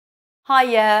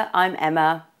Hiya, I'm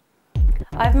Emma.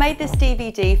 I've made this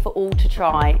DVD for all to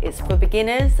try. It's for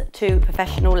beginners to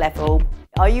professional level.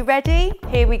 Are you ready?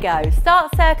 Here we go.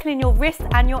 Start circling your wrists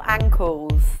and your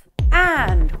ankles.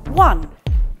 And 1,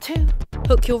 2.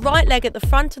 Hook your right leg at the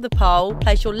front of the pole,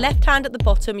 place your left hand at the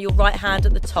bottom, your right hand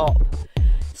at the top.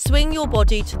 Swing your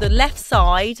body to the left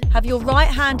side, have your right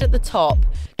hand at the top.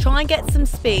 Try and get some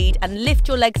speed and lift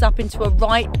your legs up into a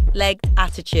right-legged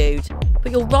attitude.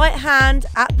 Put your right hand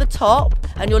at the top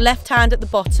and your left hand at the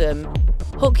bottom.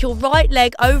 Hook your right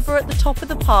leg over at the top of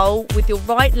the pole with your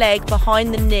right leg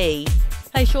behind the knee.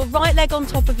 Place your right leg on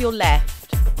top of your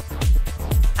left.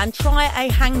 And try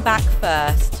a hang back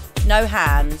first, no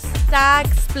hands. Stag,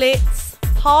 splits,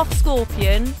 half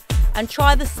scorpion, and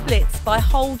try the splits by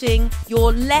holding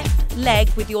your left leg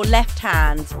with your left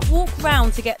hand. Walk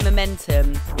round to get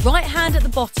momentum. Right hand at the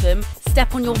bottom,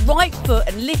 step on your right foot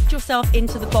and lift yourself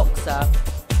into the boxer.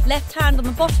 Left hand on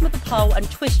the bottom of the pole and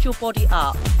twist your body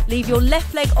up. Leave your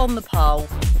left leg on the pole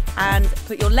and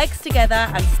put your legs together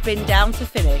and spin down to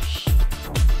finish.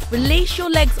 Release your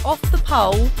legs off the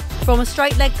pole from a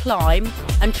straight leg climb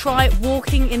and try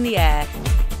walking in the air.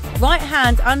 Right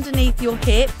hand underneath your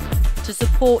hip to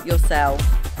support yourself.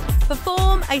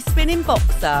 Perform a spinning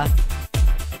boxer.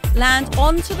 Land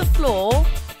onto the floor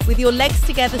with your legs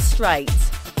together straight.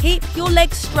 Keep your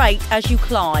legs straight as you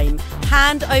climb,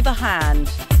 hand over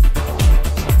hand.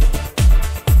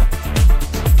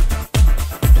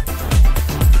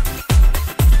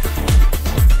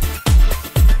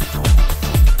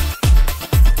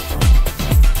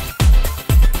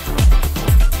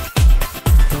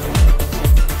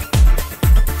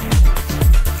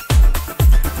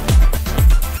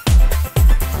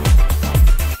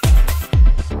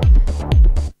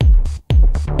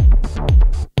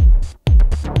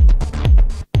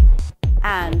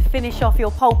 And finish off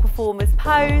your pole performers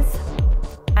pose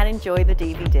and enjoy the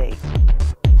DVD.